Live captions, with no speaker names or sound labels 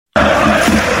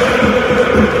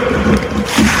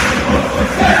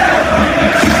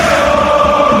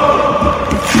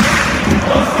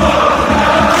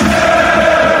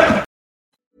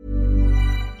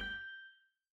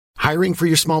Hiring for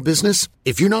your small business?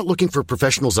 If you're not looking for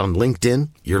professionals on LinkedIn,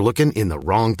 you're looking in the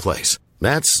wrong place.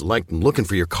 That's like looking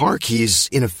for your car keys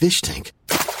in a fish tank.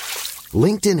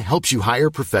 LinkedIn helps you hire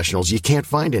professionals you can't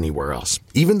find anywhere else,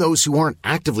 even those who aren't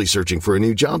actively searching for a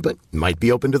new job but might be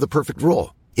open to the perfect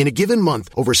role. In a given month,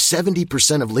 over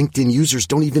 70% of LinkedIn users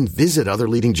don't even visit other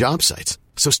leading job sites.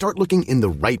 So start looking in the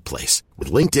right place. With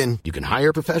LinkedIn, you can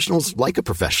hire professionals like a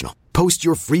professional. Post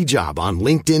your free job on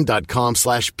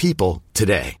linkedin.com/people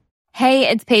today. Hey,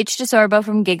 it's Paige DeSorbo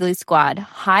from Giggly Squad.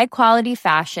 High quality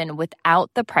fashion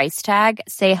without the price tag.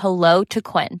 Say hello to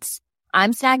Quince.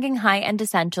 I'm snagging high-end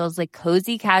essentials like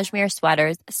cozy cashmere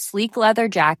sweaters, sleek leather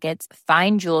jackets,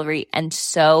 fine jewelry, and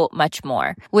so much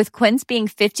more. With Quince being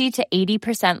 50 to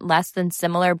 80% less than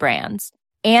similar brands.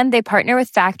 And they partner with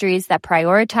factories that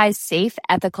prioritize safe,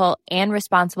 ethical, and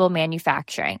responsible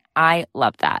manufacturing. I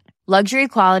love that. Luxury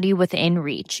quality within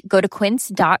reach. Go to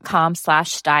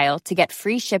quince.com/style to get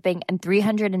free shipping and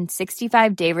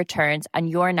 365-day returns on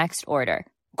your next order.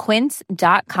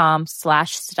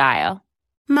 Quince.com/style.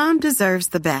 Mom deserves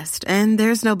the best, and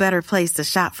there's no better place to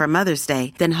shop for Mother's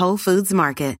Day than Whole Foods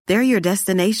Market. They're your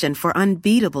destination for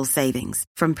unbeatable savings,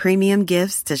 from premium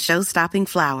gifts to show-stopping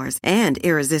flowers and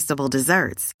irresistible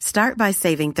desserts. Start by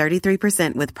saving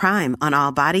 33% with Prime on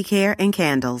all body care and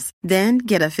candles. Then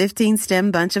get a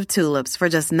 15-stem bunch of tulips for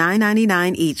just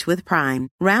 $9.99 each with Prime.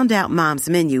 Round out Mom's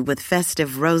menu with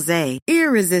festive rosé,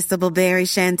 irresistible berry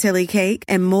chantilly cake,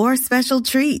 and more special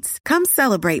treats. Come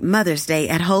celebrate Mother's Day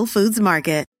at Whole Foods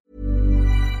Market.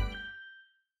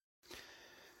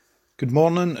 Good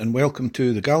morning and welcome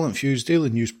to the Gallant Fuse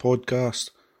Daily News Podcast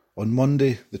on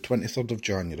Monday the 23rd of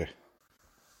January.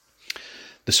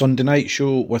 The Sunday night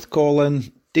show with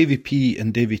Colin, Davey P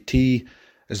and Davey T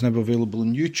is now available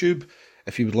on YouTube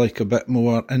if you would like a bit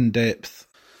more in-depth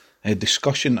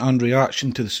discussion and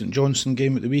reaction to the St Johnstone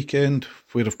game at the weekend,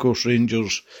 where of course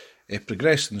Rangers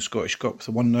progressed in the Scottish Cup with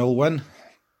a 1-0 win.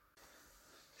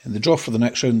 And the draw for the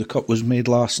next round of the Cup was made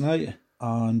last night,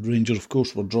 and Rangers of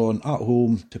course were drawn at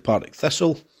home to Partick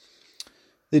Thistle.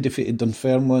 They defeated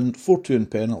Dunfermline 4-2 in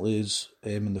penalties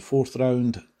in the fourth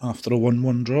round after a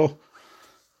 1-1 draw.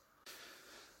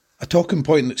 A talking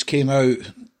point that's came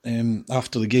out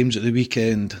after the games at the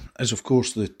weekend is of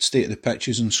course the state of the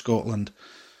pitches in Scotland.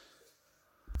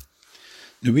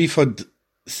 Now we've had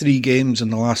 3 games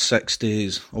in the last 6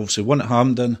 days, obviously one at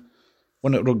Hampden,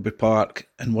 one at Rugby Park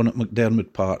and one at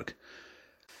McDermott Park.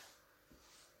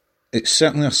 It's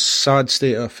certainly a sad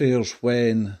state of affairs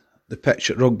when the pitch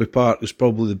at Rugby Park is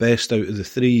probably the best out of the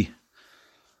 3.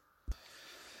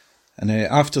 And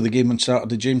after the game on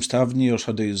Saturday, James Taverniers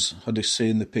had his say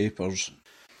in the papers.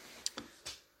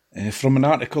 From an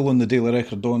article on the Daily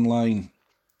Record Online,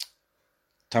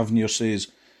 Tavernier says,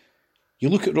 "You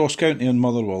look at Ross County and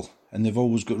Motherwell, and they've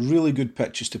always got really good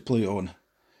pitches to play on.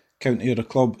 County are a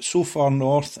club so far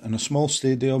north in a small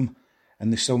stadium,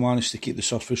 and they still manage to keep the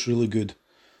surface really good.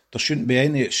 There shouldn't be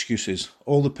any excuses.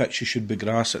 All the pitches should be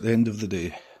grass at the end of the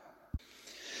day."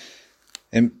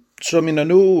 So I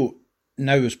know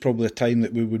now is probably a time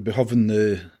that we would be having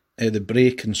the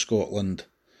break in Scotland,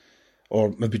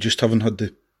 or maybe just haven't had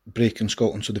the break in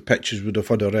Scotland, so the pitches would have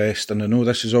had a rest. And I know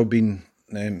this has all been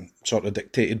sort of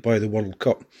dictated by the World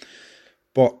Cup,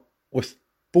 but with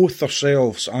both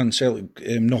ourselves and Celtic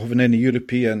not having any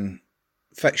European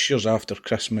fixtures after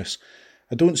Christmas,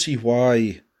 I don't see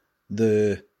why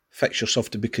the fixtures have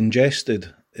to be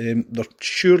congested. There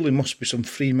surely must be some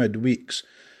free midweeks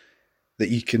that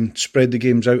you can spread the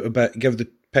games out a bit, give the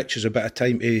pitches a bit of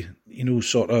time to,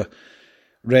 sort of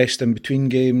rest in between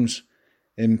games.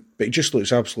 But it just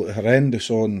looks absolutely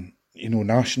horrendous on,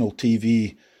 national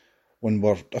TV when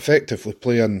we're effectively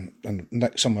playing, and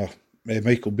nick some of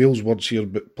Michael Beale's words here,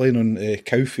 but playing on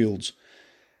cowfields.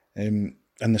 And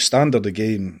the standard of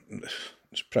game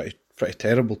is pretty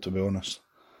terrible, to be honest.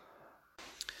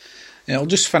 I'll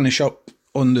just finish up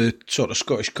on the sort of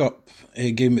Scottish Cup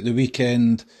game at the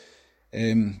weekend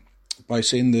by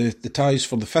saying the ties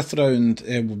for the 5th round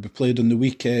will be played on the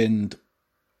weekend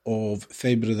of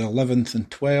February the 11th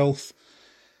and 12th.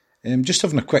 Just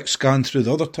having a quick scan through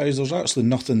the other ties, there's actually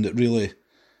nothing that really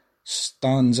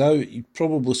stands out. You'd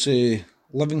probably say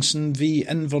Livingston v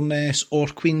Inverness or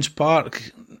Queen's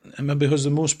Park maybe has the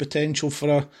most potential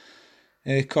for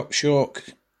a cup shock.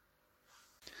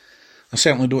 I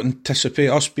certainly don't anticipate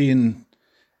us being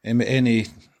at any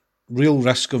real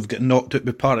risk of getting knocked out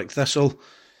by Partick Thistle.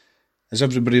 As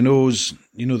everybody knows,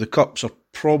 the cups are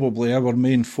probably our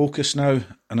main focus now,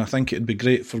 and I think it'd be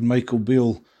great for Michael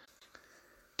Beale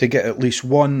to get at least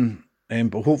one,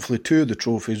 but hopefully 2 of the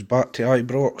trophies back to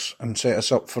Ibrox and set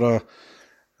us up for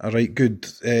a right good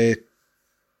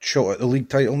shot at the league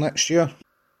title next year.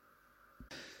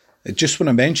 Just when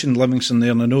I mentioned Livingston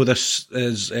there, and I know this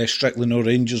is strictly no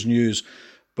Rangers news,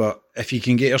 but if you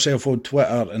can get yourself on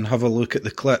Twitter and have a look at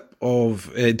the clip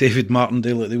of David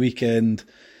Martindale at the weekend,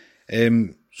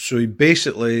 so he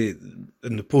basically,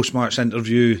 in the post-match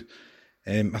interview,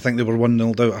 I think they were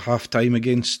 1-0 out at half-time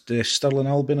against Stirling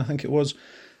Albion, I think it was,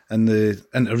 and the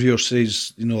interviewer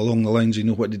says, along the lines,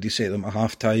 what did he say to them at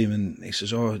half-time? And he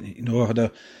says, I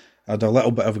had a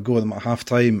little bit of a go at them at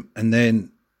half-time, and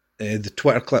then the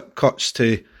Twitter clip cuts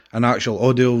to an actual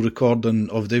audio recording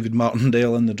of David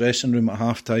Martindale in the dressing room at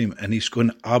half-time, and he's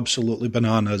going absolutely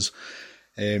bananas.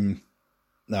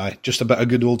 Just a bit of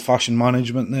good old-fashioned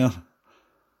management there.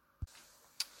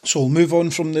 So we'll move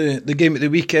on from the game at the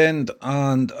weekend,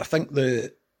 and I think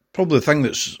probably the thing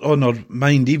that's on our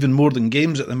mind even more than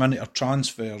games at the minute are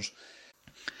transfers.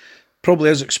 Probably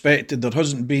as expected, there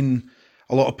hasn't been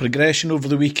a lot of progression over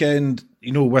the weekend,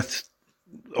 with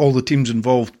all the teams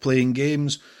involved playing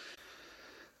games.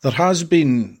 There has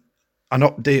been an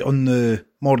update on the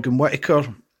Morgan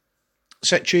Whittaker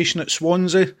situation at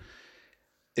Swansea.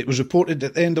 It was reported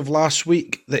at the end of last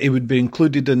week that he would be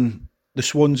included in the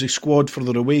Swansea squad for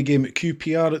their away game at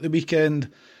QPR at the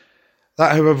weekend.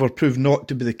 That, however, proved not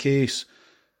to be the case.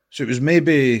 So it was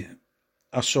maybe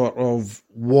a sort of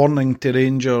warning to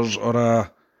Rangers, or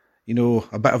a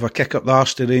bit of a kick up the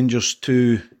arse to Rangers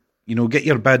to, get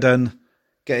your bid in,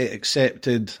 get it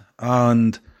accepted,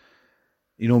 and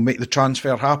make the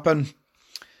transfer happen.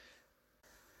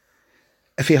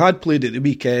 If he had played at the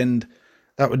weekend,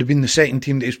 that would have been the second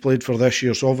team that he's played for this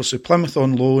year. So obviously Plymouth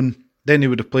on loan, then he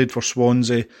would have played for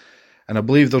Swansea, and I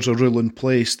believe there's a rule in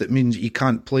place that means he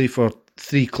can't play for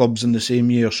 3 clubs in the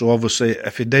same year. So obviously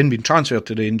if he'd then been transferred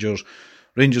to Rangers,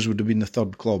 Rangers would have been the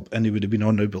third club, and he would have been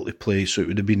unable to play. So it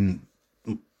would have been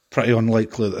pretty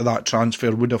unlikely that transfer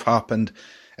would have happened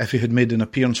if he had made an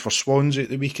appearance for Swansea at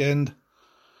the weekend.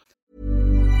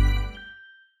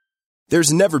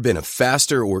 There's never been a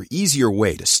faster or easier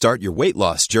way to start your weight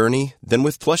loss journey than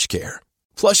with PlushCare.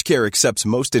 PlushCare accepts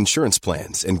most insurance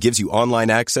plans and gives you online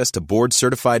access to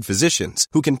board-certified physicians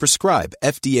who can prescribe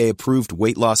FDA-approved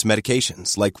weight loss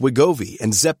medications like Wegovy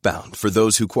and Zepbound for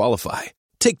those who qualify.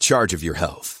 Take charge of your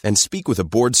health and speak with a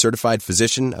board-certified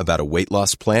physician about a weight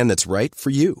loss plan that's right for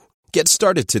you. Get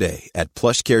started today at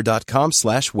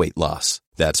plushcare.com/weight loss.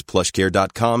 That's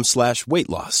plushcare.com/weight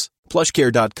loss.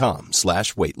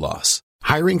 plushcare.com/weight loss.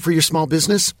 Hiring for your small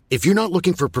business? If you're not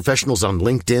looking for professionals on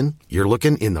LinkedIn, you're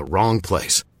looking in the wrong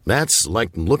place. That's like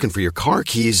looking for your car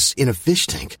keys in a fish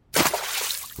tank.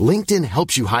 LinkedIn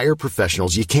helps you hire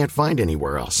professionals you can't find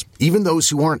anywhere else, even those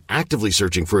who aren't actively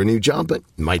searching for a new job but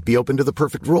might be open to the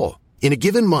perfect role. In a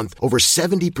given month, over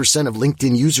 70% of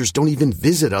LinkedIn users don't even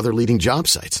visit other leading job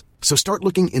sites. So start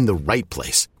looking in the right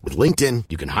place. With LinkedIn,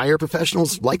 you can hire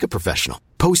professionals like a professional.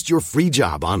 Post your free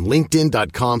job on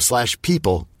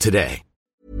linkedin.com/people today.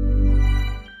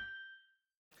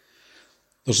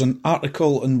 There's an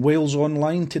article in Wales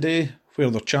Online today where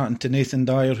they're chatting to Nathan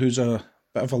Dyer, who's a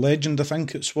bit of a legend, I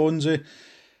think, at Swansea.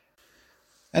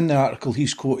 In the article,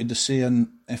 he's quoted as saying,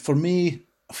 "For me,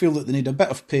 I feel that they need a bit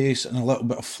of pace and a little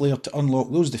bit of flair to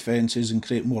unlock those defences and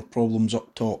create more problems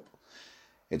up top.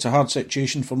 It's a hard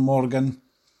situation for Morgan.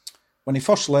 When he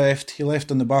first left, he left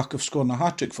on the back of scoring a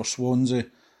hat-trick for Swansea.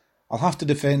 I'll have to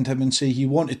defend him and say he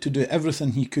wanted to do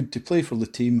everything he could to play for the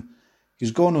team.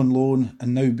 He's gone on loan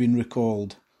and now been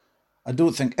recalled. I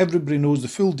don't think everybody knows the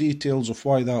full details of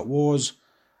why that was.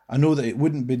 I know that it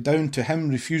wouldn't be down to him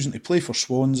refusing to play for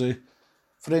Swansea.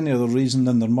 For any other reason,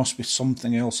 then there must be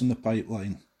something else in the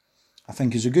pipeline. I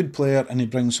think he's a good player and he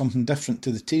brings something different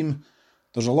to the team.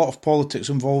 There's a lot of politics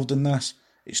involved in this.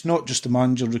 It's not just the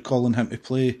manager recalling him to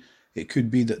play. It could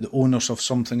be that the owners have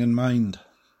something in mind."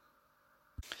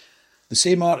 The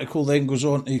same article then goes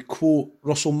on to quote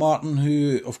Russell Martin,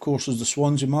 who of course is the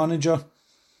Swansea manager.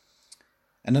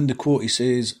 And in the quote he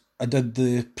says, "I did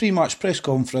the pre-match press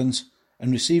conference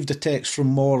and received a text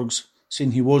from Morgs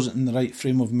saying he wasn't in the right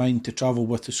frame of mind to travel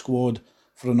with the squad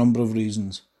for a number of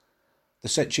reasons. The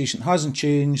situation hasn't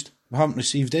changed. We haven't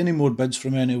received any more bids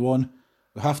from anyone.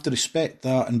 We have to respect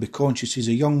that and be conscious he's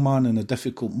a young man in a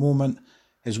difficult moment.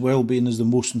 His well-being is the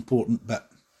most important bit.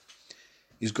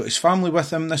 He's got his family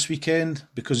with him this weekend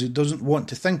because he doesn't want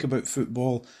to think about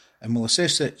football, and we'll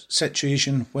assess the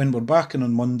situation when we're back in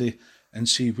on Monday and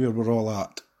see where we're all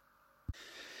at."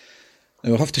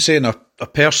 Now, I have to say on a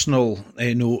personal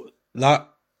note, that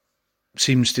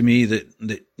seems to me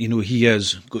that he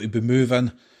is going to be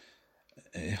moving.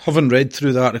 Having read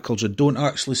through the articles, I don't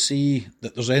actually see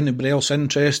that there's anybody else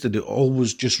interested. It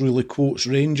always just really quotes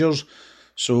Rangers.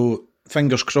 So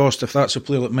fingers crossed, if that's a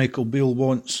player that Michael Beale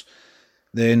wants,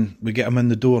 then we get him in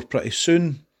the door pretty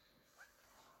soon.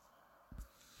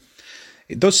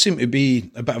 It does seem to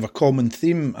be a bit of a common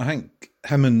theme. I think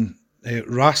him and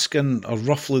Raskin are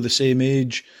roughly the same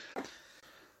age,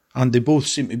 and they both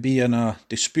seem to be in a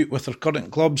dispute with their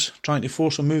current clubs, trying to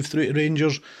force a move through to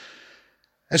Rangers.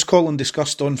 As Colin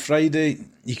discussed on Friday,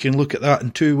 you can look at that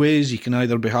in two ways. You can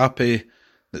either be happy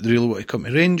that they really want to come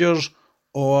to Rangers,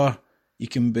 or you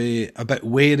can be a bit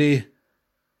wary,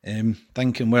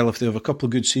 thinking, well, if they have a couple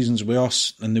of good seasons with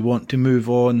us and they want to move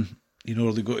on,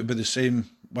 are they going to be the same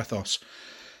with us?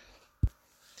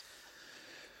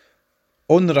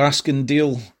 On the Raskin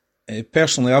deal,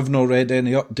 personally, I've not read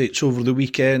any updates over the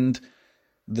weekend.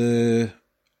 The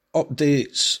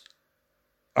updates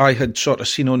I had sort of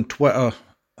seen on Twitter,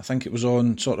 I think it was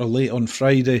on sort of late on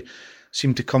Friday,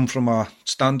 seemed to come from a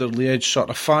Standard Liège sort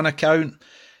of fan account.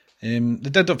 They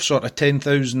did have sort of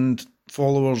 10,000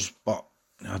 followers, but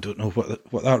I don't know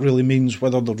what that really means,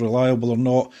 whether they're reliable or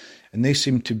not. And they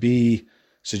seem to be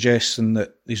suggesting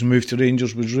that his move to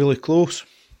Rangers was really close.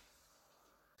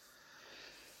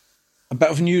 A bit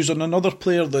of news on another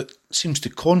player that seems to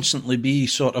constantly be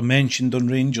sort of mentioned on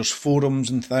Rangers forums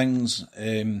and things,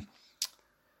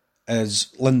 is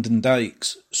Lyndon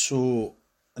Dykes. So,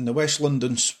 in the West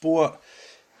London Sport,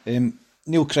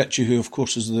 Neil Critchie, who of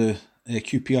course is the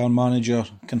QPR manager,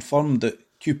 confirmed that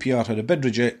QPR had a bid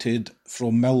rejected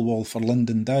from Millwall for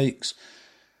Lyndon Dykes.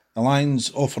 The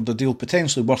Lions offered a deal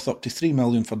potentially worth up to $3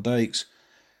 million for Dykes,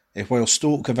 while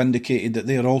Stoke have indicated that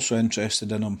they are also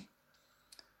interested in him.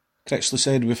 Critchley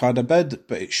said, "We've had a bid,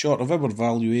 but it's short of our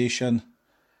valuation."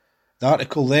 The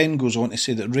article then goes on to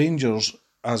say that Rangers,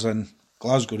 as in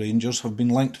Glasgow Rangers, have been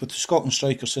linked with the Scotland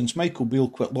striker since Michael Beale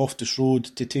quit Loftus Road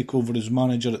to take over as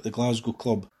manager at the Glasgow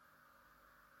club.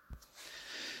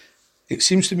 It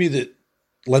seems to me that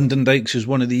Lyndon Dykes is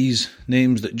one of these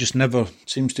names that just never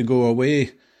seems to go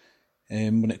away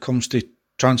when it comes to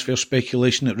transfer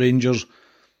speculation at Rangers.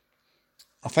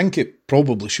 I think it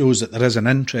probably shows that there is an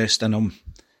interest in him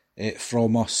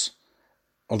from us,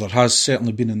 or there has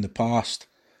certainly been in the past.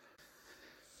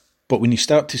 But when you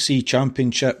start to see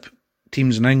Championship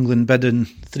teams in England bidding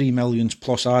 $3 million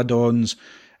plus add-ons,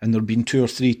 and there have been 2 or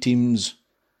 3 teams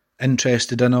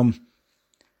interested in him,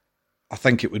 I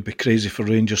think it would be crazy for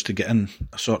Rangers to get in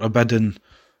a sort of bidding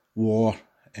war,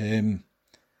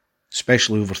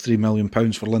 especially over £3 million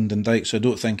for Lyndon Dykes. I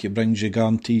don't think it brings you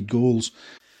guaranteed goals.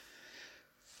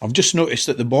 I've just noticed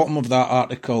at the bottom of that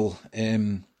article,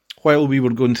 while we were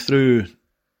going through,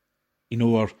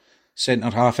 our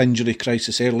centre-half injury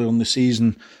crisis earlier in the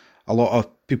season, a lot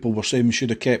of people were saying we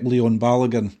should have kept Leon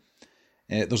Balogun.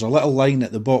 There's a little line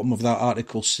at the bottom of that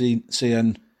article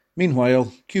saying,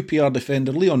 "Meanwhile, QPR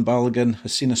defender Leon Balogun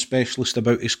has seen a specialist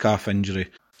about his calf injury."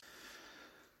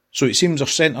 So it seems our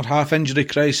centre-half injury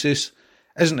crisis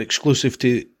isn't exclusive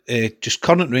to just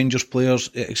current Rangers players,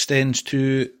 it extends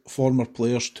to former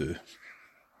players too.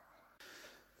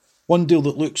 One deal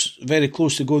that looks very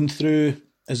close to going through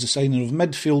is the signing of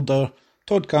midfielder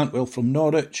Todd Cantwell from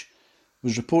Norwich. It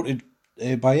was reported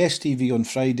by STV on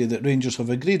Friday that Rangers have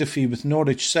agreed a fee with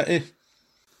Norwich City.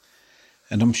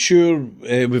 And I'm sure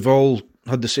we've all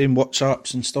had the same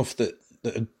WhatsApps and stuff that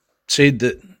had said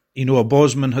that, a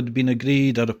Bosman had been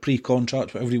agreed, or a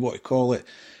pre-contract, whatever you want to call it,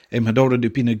 had already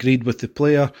been agreed with the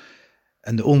player.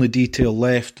 And the only detail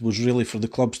left was really for the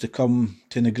clubs to come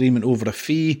to an agreement over a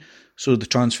fee, so the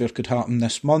transfer could happen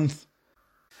this month.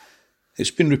 It's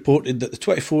been reported that the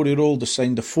 24-year-old has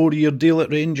signed a 4-year deal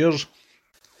at Rangers.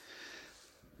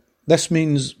 This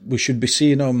means we should be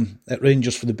seeing him at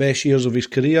Rangers for the best years of his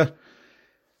career.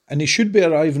 And he should be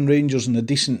arriving Rangers in a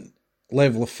decent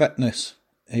level of fitness.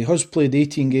 He has played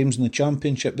 18 games in the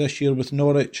Championship this year with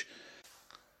Norwich.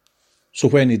 So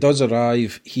when he does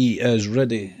arrive, he is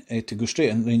ready to go straight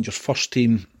in Rangers' first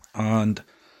team and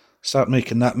start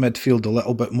making that midfield a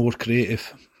little bit more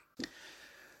creative.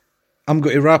 I'm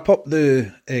going to wrap up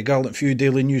the Gallant Few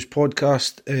Daily News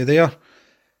podcast there.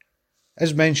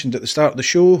 As mentioned at the start of the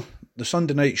show, the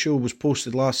Sunday night show was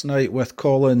posted last night with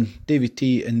Colin, Davey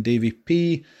T and Davey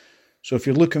P. So if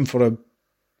you're looking for a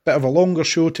bit of a longer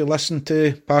show to listen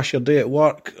to, pass your day at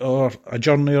work or a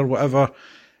journey or whatever,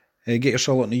 get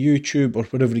yourself onto YouTube or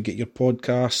wherever you get your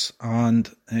podcasts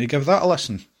and give that a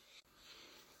listen.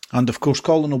 And of course,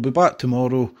 Colin will be back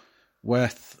tomorrow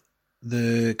with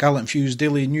the Gallant Few's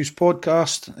Daily News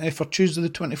podcast for Tuesday the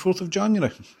 24th of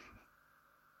January.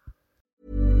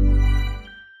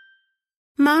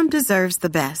 Mom deserves the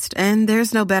best, and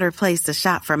there's no better place to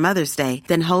shop for Mother's Day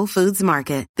than Whole Foods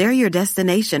Market. They're your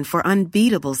destination for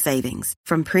unbeatable savings,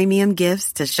 from premium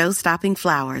gifts to show-stopping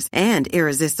flowers and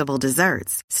irresistible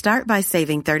desserts. Start by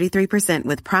saving 33%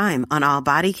 with Prime on all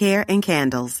body care and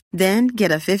candles. Then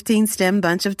get a 15-stem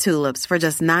bunch of tulips for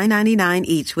just $9.99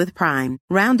 each with Prime.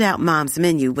 Round out Mom's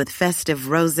menu with festive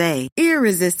rosé,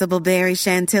 irresistible berry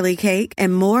chantilly cake,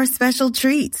 and more special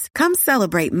treats. Come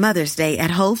celebrate Mother's Day at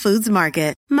Whole Foods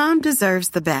Market. Mom deserves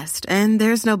the best, and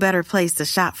there's no better place to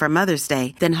shop for Mother's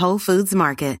Day than Whole Foods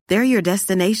Market. They're your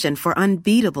destination for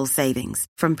unbeatable savings,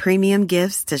 from premium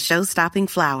gifts to show-stopping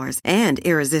flowers and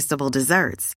irresistible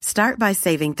desserts. Start by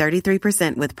saving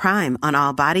 33% with Prime on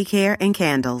all body care and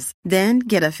candles. Then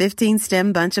get a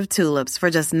 15-stem bunch of tulips for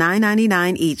just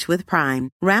 $9.99 each with Prime.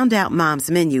 Round out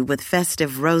Mom's menu with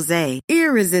festive rosé,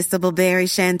 irresistible berry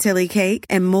chantilly cake,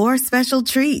 and more special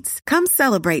treats. Come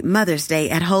celebrate Mother's Day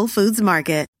at Whole Foods Market.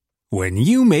 When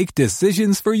you make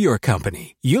decisions for your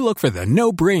company, you look for the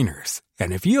no-brainers.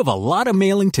 And if you have a lot of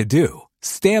mailing to do,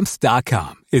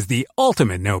 Stamps.com is the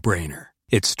ultimate no-brainer.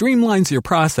 It streamlines your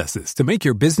processes to make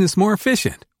your business more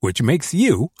efficient, which makes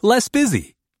you less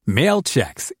busy. Mail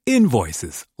checks,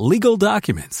 invoices, legal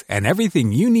documents, and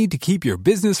everything you need to keep your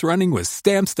business running with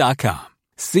Stamps.com.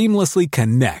 Seamlessly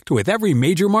connect with every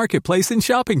major marketplace and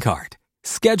shopping cart.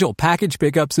 Schedule package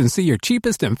pickups and see your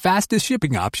cheapest and fastest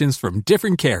shipping options from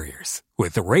different carriers,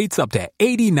 with rates up to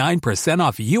 89%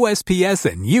 off USPS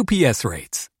and UPS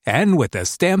rates. And with the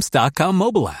Stamps.com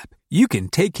mobile app, you can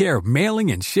take care of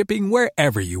mailing and shipping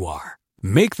wherever you are.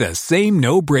 Make the same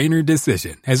no-brainer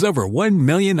decision as over 1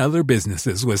 million other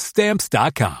businesses with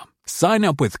Stamps.com. Sign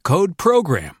up with code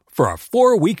PROGRAM for a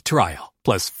 4-week trial,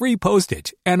 plus free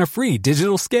postage and a free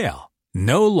digital scale.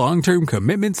 No long-term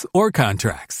commitments or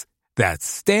contracts. That's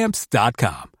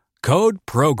Stamps.com. Code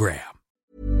PROGRAM.